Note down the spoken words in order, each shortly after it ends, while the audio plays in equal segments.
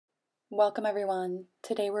Welcome everyone.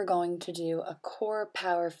 Today we're going to do a core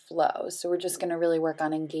power flow. So we're just going to really work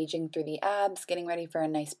on engaging through the abs, getting ready for a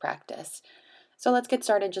nice practice. So let's get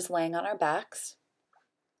started just laying on our backs.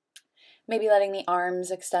 Maybe letting the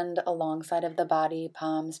arms extend alongside of the body,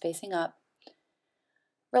 palms facing up.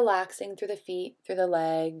 Relaxing through the feet, through the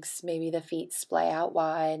legs, maybe the feet splay out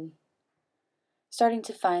wide. Starting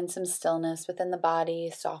to find some stillness within the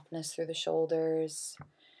body, softness through the shoulders.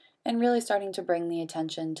 And really starting to bring the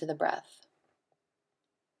attention to the breath.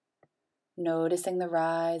 Noticing the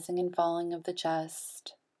rising and falling of the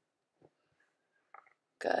chest.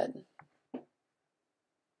 Good.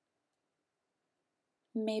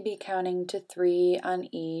 Maybe counting to 3 on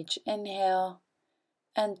each inhale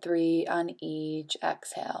and 3 on each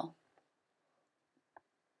exhale.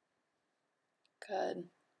 Good.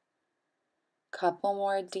 Couple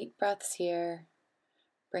more deep breaths here.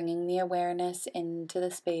 Bringing the awareness into the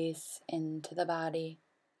space, into the body.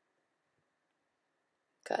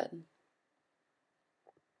 Good.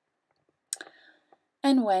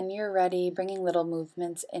 And when you're ready, bringing little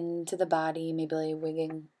movements into the body, maybe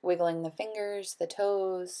wiggling the fingers, the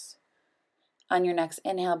toes. On your next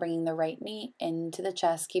inhale, bringing the right knee into the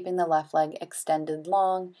chest, keeping the left leg extended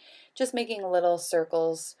long, just making little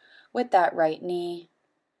circles with that right knee.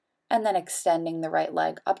 And then extending the right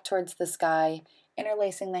leg up towards the sky,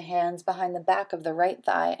 interlacing the hands behind the back of the right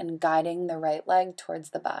thigh and guiding the right leg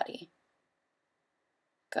towards the body.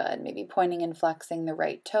 Good. Maybe pointing and flexing the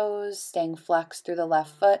right toes, staying flexed through the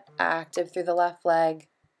left foot, active through the left leg.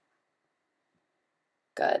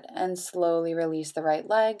 Good. And slowly release the right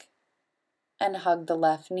leg and hug the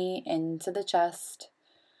left knee into the chest.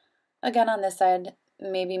 Again on this side,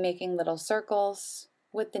 maybe making little circles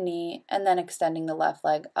with the knee and then extending the left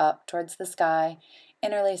leg up towards the sky,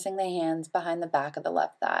 interlacing the hands behind the back of the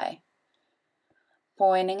left thigh.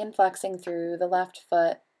 Pointing and flexing through the left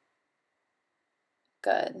foot.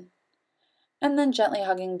 Good. And then gently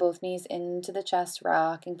hugging both knees into the chest,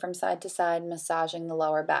 rocking from side to side, massaging the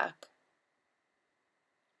lower back.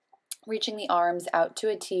 Reaching the arms out to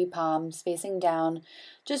a T, palms facing down.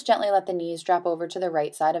 Just gently let the knees drop over to the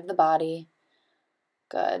right side of the body.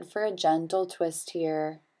 Good. For a gentle twist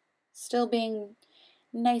here. Still being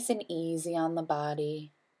nice and easy on the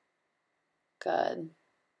body. Good.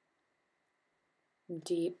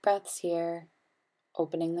 Deep breaths here.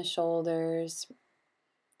 Opening the shoulders.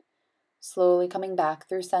 Slowly coming back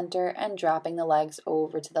through center and dropping the legs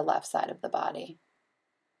over to the left side of the body.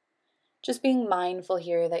 Just being mindful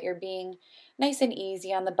here that you're being nice and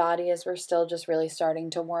easy on the body as we're still just really starting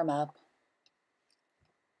to warm up.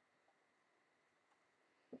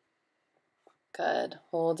 Good.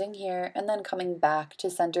 Holding here and then coming back to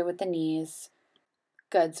center with the knees.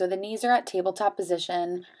 Good. So the knees are at tabletop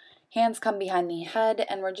position. Hands come behind the head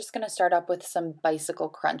and we're just going to start up with some bicycle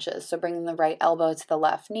crunches. So bringing the right elbow to the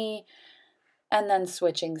left knee and then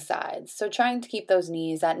switching sides. So trying to keep those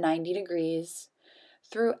knees at 90 degrees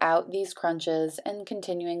throughout these crunches and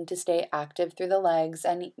continuing to stay active through the legs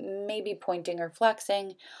and maybe pointing or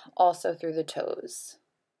flexing also through the toes.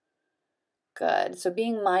 Good. So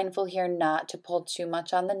being mindful here not to pull too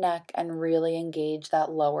much on the neck and really engage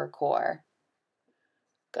that lower core.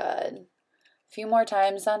 Good. A few more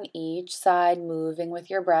times on each side, moving with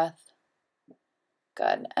your breath.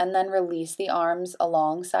 Good. And then release the arms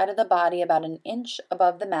alongside of the body about an inch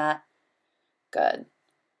above the mat. Good.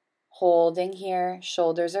 Holding here,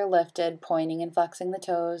 shoulders are lifted, pointing and flexing the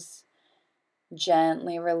toes.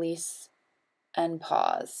 Gently release and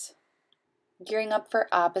pause. Gearing up for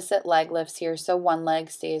opposite leg lifts here, so one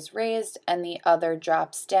leg stays raised and the other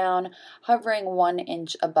drops down, hovering 1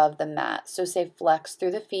 inch above the mat. So say flex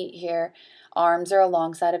through the feet here. Arms are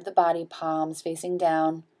alongside of the body, palms facing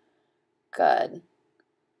down. Good.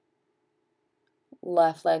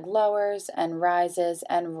 Left leg lowers and rises,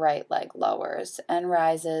 and right leg lowers and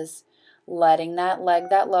rises, letting that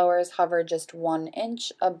leg that lowers hover just 1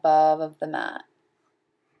 inch above of the mat.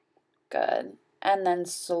 Good. And then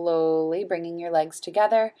slowly bringing your legs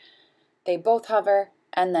together. They both hover,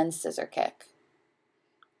 and then scissor kick.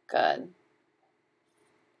 Good.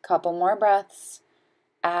 Couple more breaths.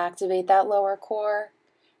 Activate that lower core,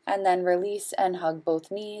 and then release and hug both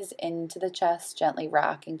knees into the chest, gently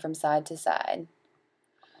rocking from side to side.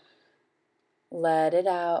 Let it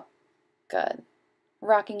out. Good.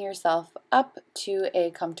 Rocking yourself up to a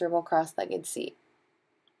comfortable cross-legged seat.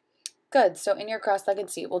 Good. So in your cross-legged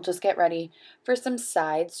seat, we'll just get ready for some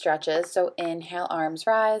side stretches. So inhale, arms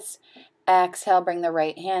rise. Exhale, bring the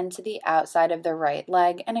right hand to the outside of the right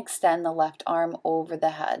leg and extend the left arm over the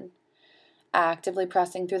head. Actively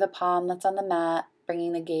pressing through the palm that's on the mat,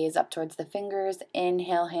 bringing the gaze up towards the fingers.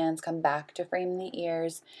 Inhale, hands come back to frame the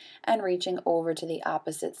ears and reaching over to the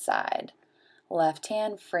opposite side. Left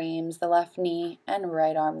hand frames the left knee and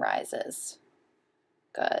right arm rises.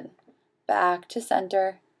 Good. Back to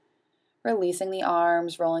center, releasing the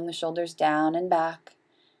arms, rolling the shoulders down and back,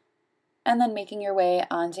 and then making your way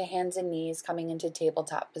onto hands and knees, coming into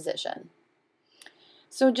tabletop position.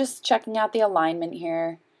 So just checking out the alignment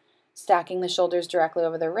here. Stacking the shoulders directly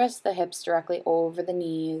over the wrists, the hips directly over the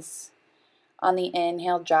knees. On the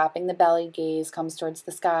inhale, dropping the belly, gaze comes towards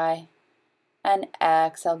the sky. And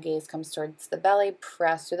exhale, gaze comes towards the belly,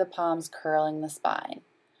 press through the palms, curling the spine.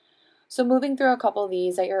 So moving through a couple of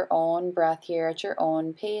these at your own breath here, at your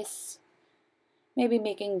own pace. Maybe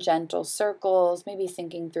making gentle circles, maybe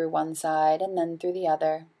sinking through one side and then through the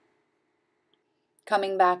other.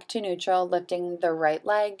 Coming back to neutral, lifting the right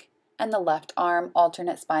leg and the left arm,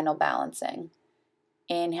 alternate spinal balancing.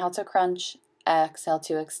 Inhale to crunch, exhale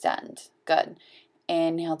to extend. Good.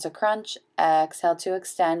 Inhale to crunch, exhale to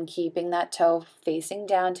extend, keeping that toe facing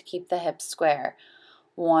down to keep the hips square.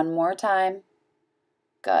 One more time.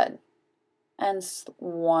 Good. And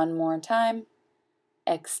one more time.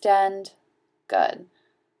 Extend. Good.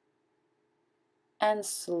 And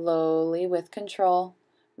slowly, with control,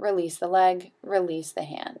 release the leg, release the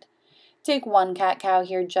hand. Take one cat-cow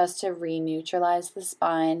here just to re-neutralize the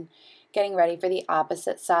spine. Getting ready for the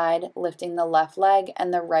opposite side, lifting the left leg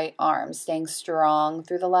and the right arm, staying strong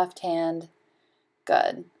through the left hand.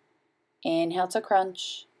 Good. Inhale to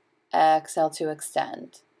crunch, exhale to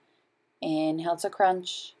extend. Inhale to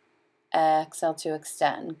crunch, exhale to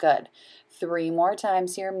extend. Good. 3 more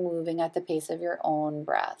times here, moving at the pace of your own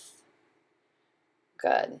breath.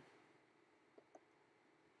 Good.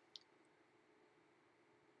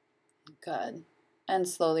 Good. And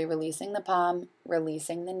slowly releasing the palm,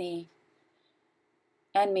 releasing the knee.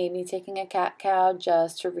 And maybe taking a cat-cow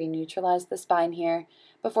just to re-neutralize the spine here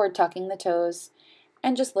before tucking the toes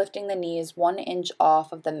and just lifting the knees 1 inch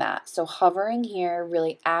off of the mat. So hovering here,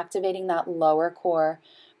 really activating that lower core.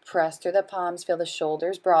 Press through the palms, feel the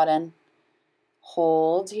shoulders broaden.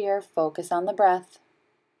 Hold here, focus on the breath.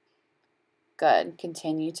 Good.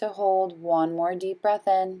 Continue to hold. 1 more deep breath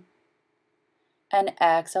in. And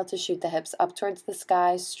exhale to shoot the hips up towards the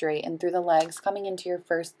sky, straighten through the legs, coming into your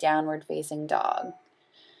first downward facing dog.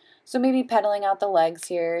 So maybe pedaling out the legs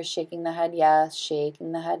here, shaking the head yes,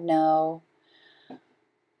 shaking the head no.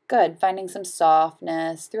 Good. Finding some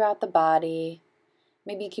softness throughout the body.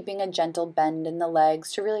 Maybe keeping a gentle bend in the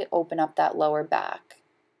legs to really open up that lower back.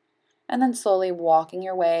 And then slowly walking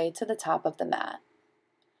your way to the top of the mat.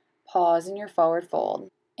 Pause in your forward fold.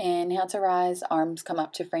 Inhale to rise, arms come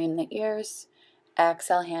up to frame the ears.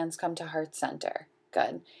 Exhale, hands come to heart center.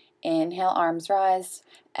 Good. Inhale, arms rise.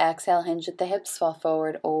 Exhale, hinge at the hips, fall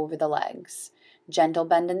forward over the legs. Gentle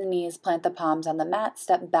bend in the knees, plant the palms on the mat,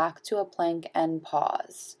 step back to a plank and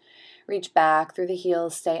pause. Reach back through the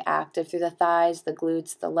heels, stay active through the thighs, the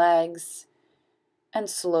glutes, the legs, and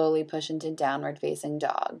slowly push into downward facing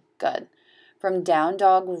dog. Good. From down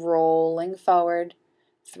dog, rolling forward,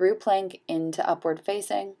 through plank into upward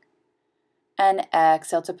facing, and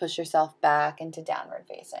exhale to push yourself back into downward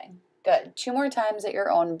facing. Good. 2 more times at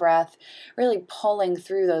your own breath, really pulling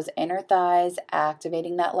through those inner thighs,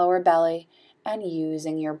 activating that lower belly, and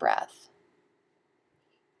using your breath.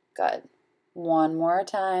 Good. 1 more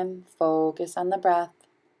time. Focus on the breath.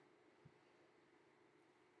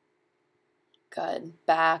 Good.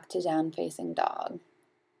 Back to down facing dog.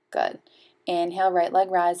 Good. Inhale, right leg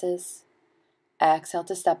rises. Exhale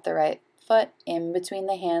to step the right foot in between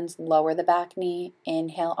the hands, lower the back knee.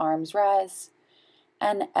 Inhale, arms rise.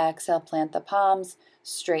 And exhale, plant the palms,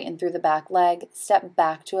 straighten through the back leg, step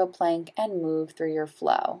back to a plank, and move through your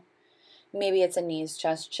flow. Maybe it's a knees,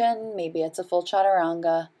 chest, chin. Maybe it's a full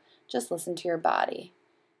chaturanga. Just listen to your body.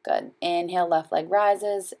 Good. Inhale, left leg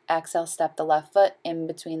rises. Exhale, step the left foot in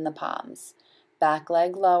between the palms. Back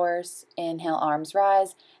leg lowers. Inhale, arms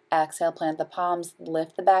rise. Exhale, plant the palms,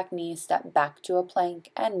 lift the back knee, step back to a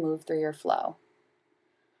plank, and move through your flow.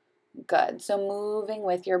 Good. So moving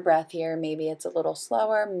with your breath here. Maybe it's a little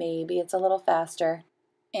slower. Maybe it's a little faster.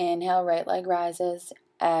 Inhale, right leg rises.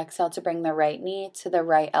 Exhale to bring the right knee to the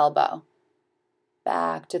right elbow.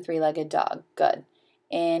 Back to 3-legged dog. Good.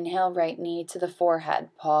 Inhale, right knee to the forehead.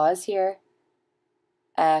 Pause here.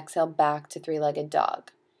 Exhale, back to 3-legged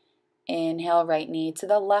dog. Inhale, right knee to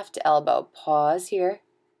the left elbow. Pause here.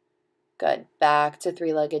 Good. Back to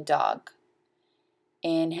 3-legged dog.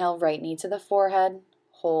 Inhale, right knee to the forehead.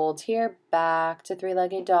 Hold here. Back to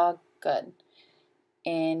 3-legged dog. Good.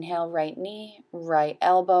 Inhale, right knee, right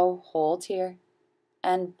elbow. Hold here.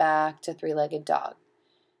 And back to 3-legged dog.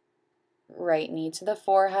 right knee to the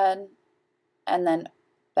forehead, and then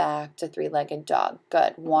back to three-legged dog.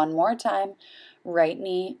 Good. One more time. Right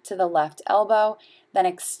knee to the left elbow, then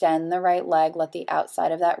extend the right leg. Let the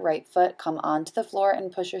outside of that right foot come onto the floor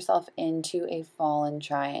and push yourself into a fallen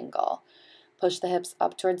triangle. Push the hips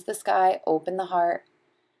up towards the sky, open the heart.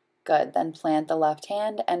 Good. Then plant the left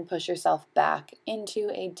hand and push yourself back into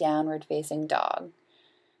a downward facing dog.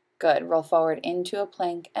 Good. Roll forward into a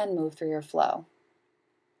plank and move through your flow.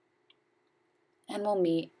 And we'll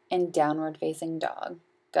meet in downward facing dog.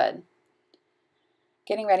 Good.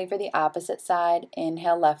 Getting ready for the opposite side.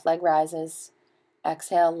 Inhale, left leg rises.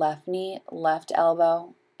 Exhale, left knee, left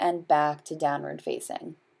elbow, and back to downward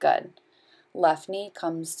facing. Good. Left knee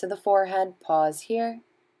comes to the forehead, pause here,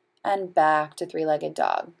 and back to three-legged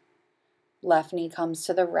dog. Left knee comes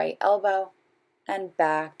to the right elbow, and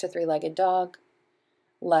back to three-legged dog.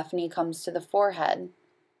 Left knee comes to the forehead,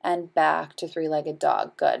 and back to three-legged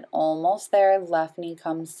dog. Good. Almost there. Left knee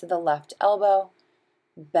comes to the left elbow,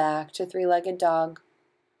 back to three-legged dog.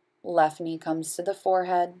 Left knee comes to the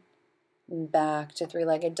forehead, back to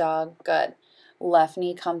three-legged dog. Good. Left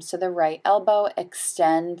knee comes to the right elbow,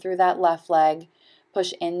 extend through that left leg,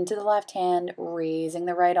 push into the left hand, raising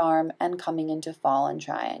the right arm and coming into fallen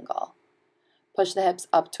triangle. Push the hips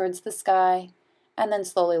up towards the sky, and then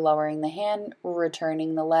slowly lowering the hand,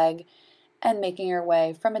 returning the leg, and making your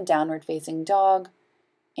way from a downward facing dog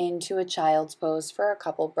into a child's pose for a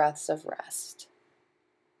couple breaths of rest.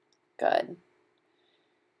 Good.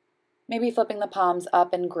 Maybe flipping the palms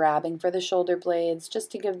up and grabbing for the shoulder blades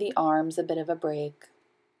just to give the arms a bit of a break.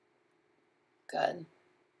 Good.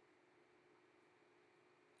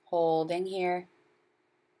 Holding here.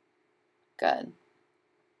 Good.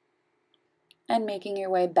 And making your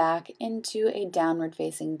way back into a downward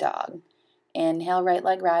facing dog. Inhale, right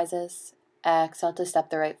leg rises. Exhale to step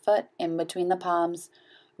the right foot in between the palms.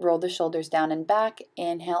 Roll the shoulders down and back.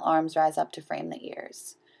 Inhale, arms rise up to frame the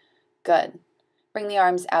ears. Good. Bring the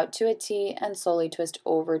arms out to a T and slowly twist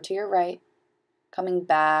over to your right, coming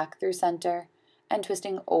back through center and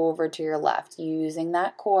twisting over to your left, using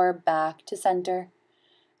that core back to center.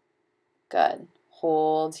 Good.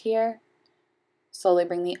 Hold here. Slowly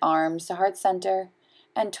bring the arms to heart center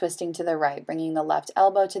and twisting to the right, bringing the left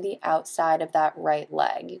elbow to the outside of that right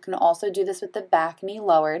leg. You can also do this with the back knee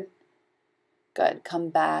lowered. Good. Come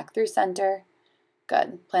back through center.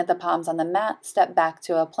 Good. Plant the palms on the mat, step back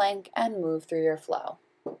to a plank, and move through your flow.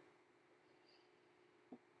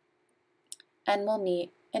 And we'll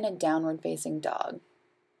meet in a downward facing dog.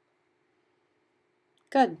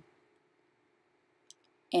 Good.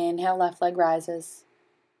 Inhale, left leg rises.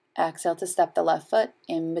 Exhale to step the left foot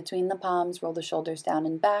in between the palms, roll the shoulders down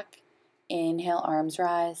and back. Inhale, arms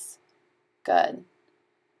rise. Good.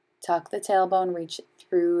 Tuck the tailbone, reach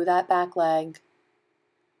through that back leg.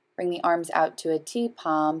 Bring the arms out to a T,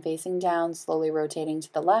 palm facing down, slowly rotating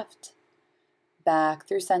to the left, back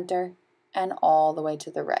through center, and all the way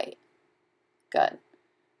to the right. Good.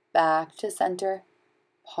 Back to center,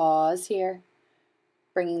 pause here,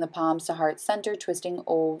 bringing the palms to heart center, twisting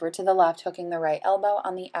over to the left, hooking the right elbow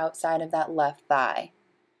on the outside of that left thigh.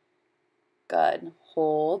 Good.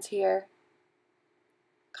 Hold here,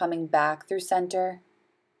 coming back through center.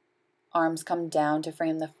 Arms come down to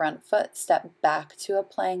frame the front foot, step back to a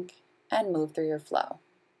plank, and move through your flow.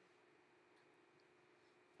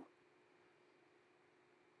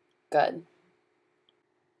 Good.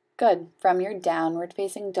 Good. From your downward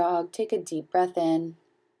facing dog, take a deep breath in.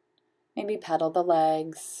 Maybe pedal the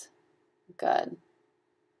legs. Good.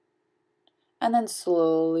 And then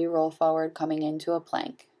slowly roll forward, coming into a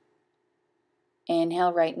plank.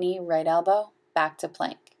 Inhale, right knee, right elbow, back to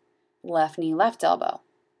plank. Left knee, left elbow,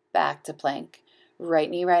 back to plank. Right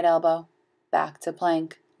knee, right elbow, back to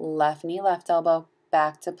plank. Left knee, left elbow,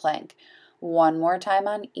 back to plank. One more time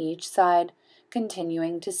on each side,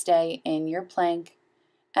 continuing to stay in your plank,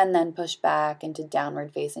 and then push back into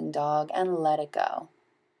downward facing dog and let it go.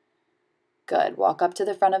 Good. Walk up to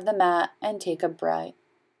the front of the mat and take a breath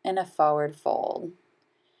in a forward fold.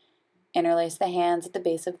 Interlace the hands at the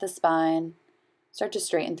base of the spine. Start to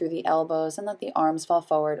straighten through the elbows and let the arms fall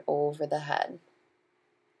forward over the head.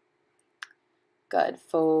 Good.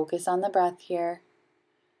 Focus on the breath here.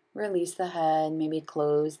 Release the head, maybe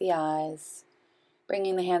close the eyes.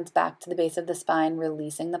 Bringing the hands back to the base of the spine,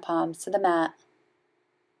 releasing the palms to the mat.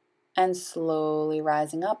 And slowly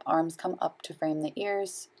rising up, arms come up to frame the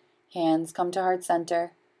ears. Hands come to heart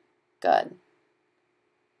center. Good.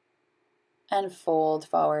 And fold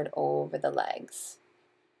forward over the legs.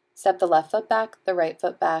 Step the left foot back, the right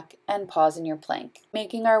foot back, and pause in your plank.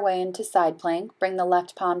 Making our way into side plank, bring the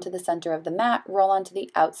left palm to the center of the mat, roll onto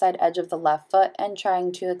the outside edge of the left foot, and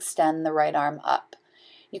trying to extend the right arm up.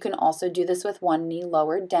 You can also do this with one knee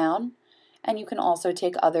lowered down, and you can also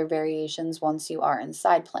take other variations once you are in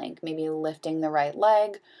side plank, maybe lifting the right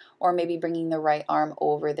leg, or maybe bringing the right arm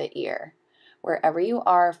over the ear. Wherever you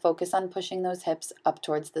are, focus on pushing those hips up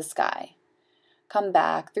towards the sky. Come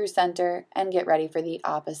back through center and get ready for the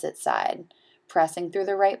opposite side. Pressing through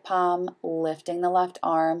the right palm, lifting the left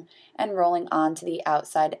arm, and rolling onto the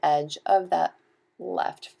outside edge of that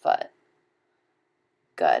left foot.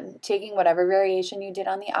 Good. Taking whatever variation you did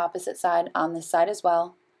on the opposite side on this side as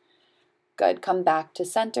well. Good. Come back to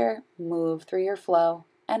center, move through your flow,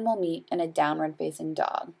 and we'll meet in a downward facing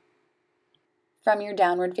dog. From your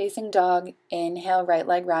downward facing dog, inhale, right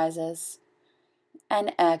leg rises.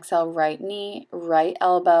 And exhale, right knee, right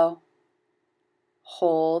elbow.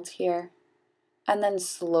 Hold here. And then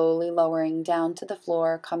slowly lowering down to the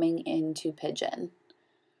floor, coming into pigeon.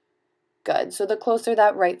 Good. So the closer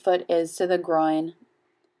that right foot is to the groin,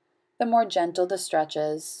 the more gentle the stretch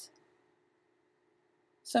is.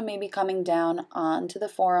 So maybe coming down onto the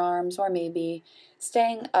forearms, or maybe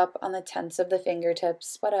staying up on the tips of the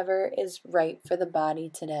fingertips, whatever is right for the body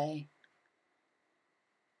today.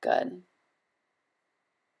 Good.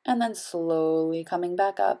 And then slowly coming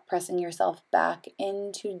back up, pressing yourself back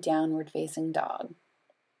into downward facing dog.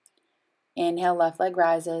 Inhale, left leg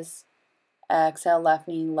rises. Exhale, left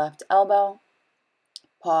knee, left elbow.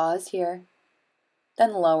 Pause here.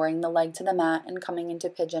 Then lowering the leg to the mat and coming into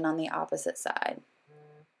pigeon on the opposite side.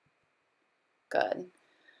 Good.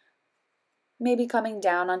 Maybe coming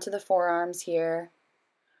down onto the forearms here,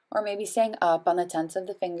 or maybe staying up on the tips of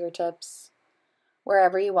the fingertips.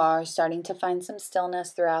 Wherever you are, starting to find some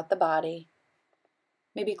stillness throughout the body.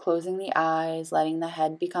 Maybe closing the eyes, letting the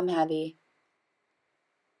head become heavy.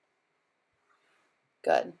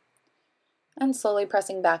 Good. And slowly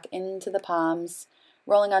pressing back into the palms,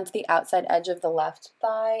 rolling onto the outside edge of the left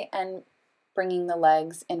thigh and bringing the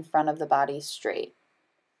legs in front of the body straight.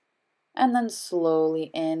 And then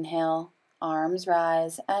slowly inhale, arms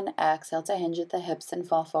rise, and exhale to hinge at the hips and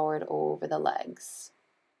fall forward over the legs.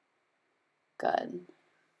 Good.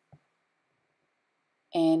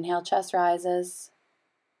 Inhale, chest rises.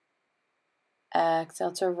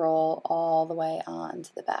 Exhale to roll all the way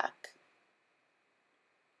onto the back.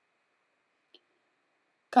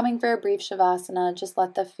 Coming for a brief Shavasana, just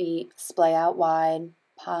let the feet splay out wide,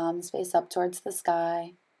 palms face up towards the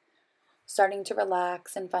sky. Starting to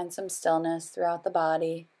relax and find some stillness throughout the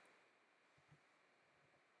body.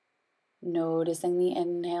 Noticing the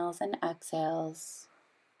inhales and exhales.